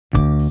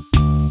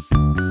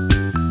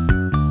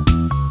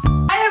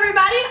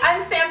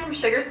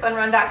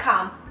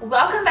whiskunrun.com.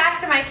 Welcome back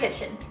to my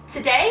kitchen.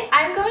 Today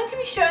I'm going to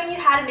be showing you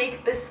how to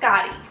make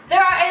biscotti.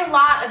 There are a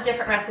lot of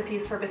different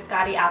recipes for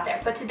biscotti out there,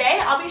 but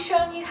today I'll be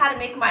showing you how to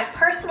make my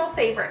personal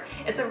favorite.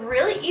 It's a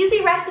really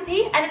easy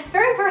recipe and it's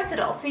very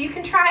versatile, so you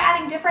can try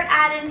adding different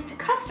add-ins to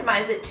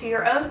customize it to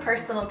your own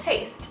personal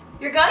taste.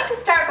 You're going to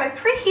start by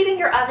preheating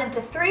your oven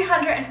to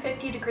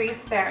 350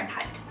 degrees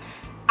Fahrenheit.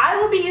 I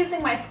will be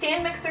using my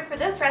stand mixer for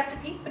this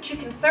recipe, but you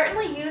can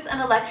certainly use an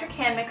electric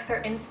hand mixer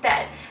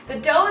instead. The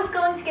dough is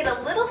going to get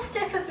a little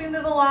stiff as we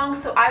move along,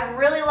 so I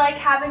really like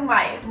having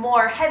my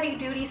more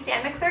heavy-duty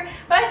stand mixer,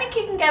 but I think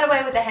you can get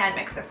away with a hand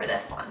mixer for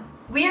this one.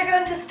 We are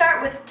going to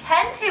start with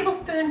 10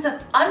 tablespoons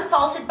of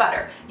unsalted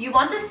butter. You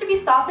want this to be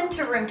softened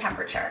to room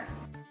temperature.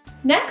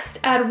 Next,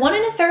 add 1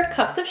 1/3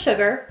 cups of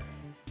sugar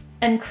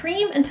and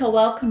cream until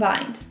well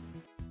combined.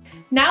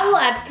 Now we'll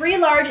add 3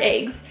 large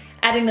eggs,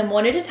 adding them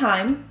one at a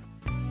time.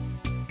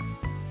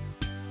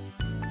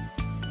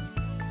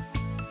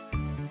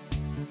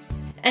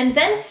 And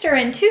then stir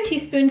in 2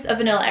 teaspoons of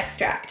vanilla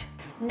extract.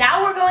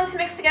 Now we're going to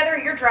mix together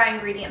your dry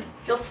ingredients.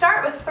 You'll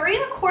start with 3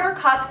 1/4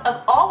 cups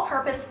of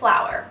all-purpose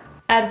flour.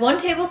 Add 1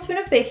 tablespoon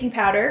of baking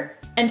powder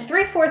and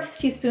 3/4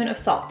 teaspoon of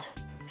salt.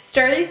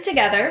 Stir these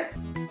together,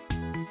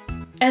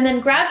 and then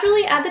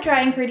gradually add the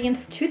dry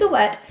ingredients to the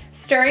wet,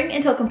 stirring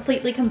until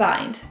completely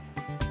combined.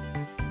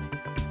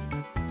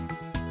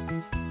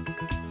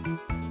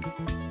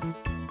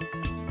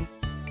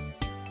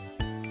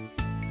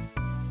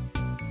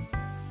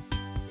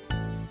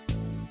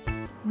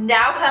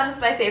 Now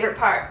comes my favorite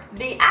part,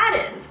 the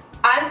add-ins.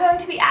 I'm going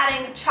to be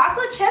adding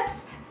chocolate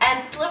chips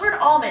and slivered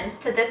almonds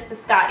to this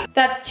biscotti.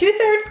 That's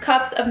 2/3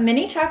 cups of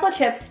mini chocolate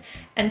chips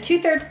and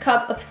 2/3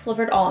 cup of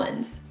slivered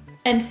almonds.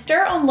 And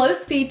stir on low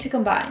speed to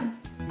combine.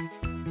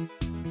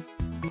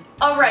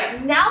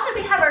 Alright, now that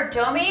we have our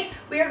dough made,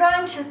 we are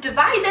going to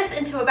divide this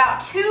into about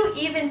 2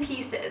 even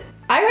pieces.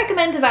 I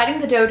recommend dividing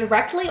the dough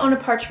directly on a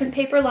parchment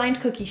paper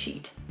lined cookie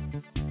sheet.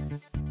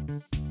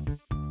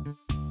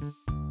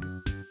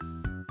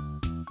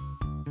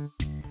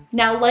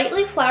 Now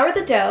lightly flour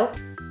the dough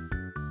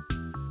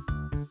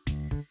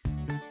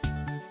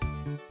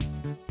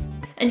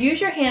and use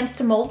your hands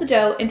to mold the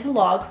dough into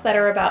logs that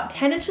are about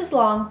 10 inches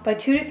long by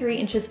 2 to 3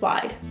 inches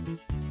wide.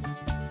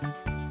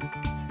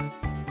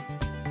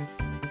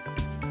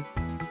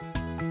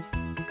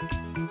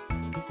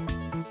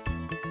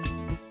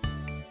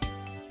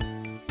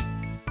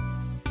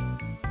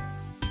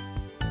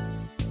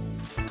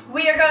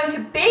 We are going to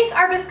bake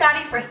our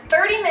biscotti for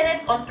 30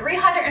 minutes on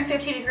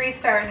 350 degrees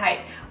Fahrenheit.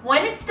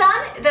 When it's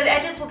done, the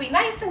edges will be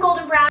nice and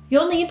golden brown.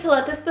 You'll need to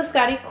let this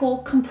biscotti cool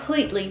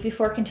completely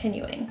before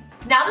continuing.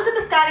 Now that the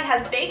biscotti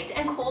has baked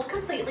and cooled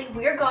completely,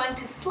 we are going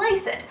to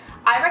slice it.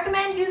 I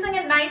recommend using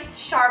a nice,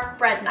 sharp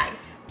bread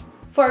knife.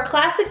 For a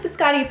classic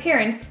biscotti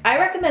appearance, I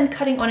recommend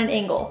cutting on an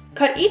angle.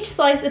 Cut each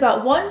slice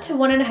about 1 to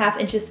 1 1/2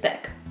 inches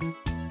thick.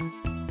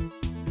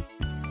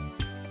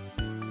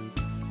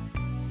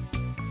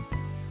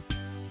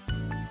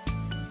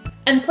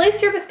 And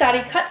place your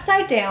biscotti cut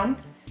side down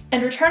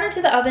and return it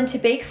to the oven to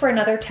bake for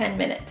another 10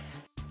 minutes.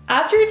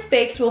 After it's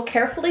baked, we'll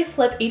carefully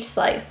flip each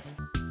slice.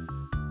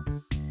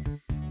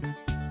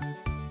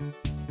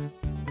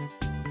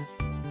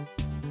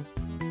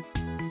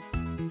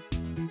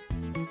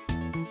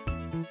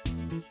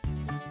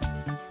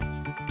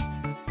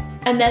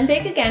 And then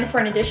bake again for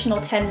an additional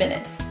 10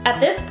 minutes. At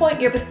this point,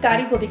 your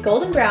biscotti will be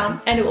golden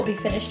brown and it will be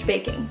finished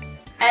baking.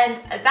 And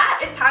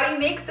that is how you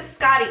make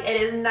biscotti.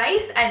 It is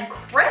nice and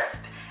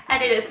crisp,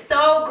 and it is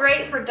so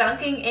great for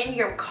dunking in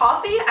your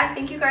coffee. I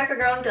think you guys are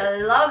going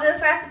to love this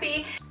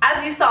recipe.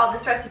 As you saw,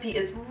 this recipe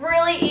is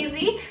really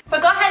easy. So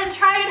go ahead and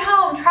try it at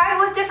home. Try it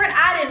with different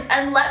add-ins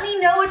and let me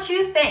know what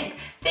you think.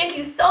 Thank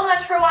you so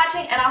much for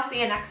watching, and I'll see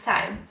you next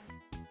time.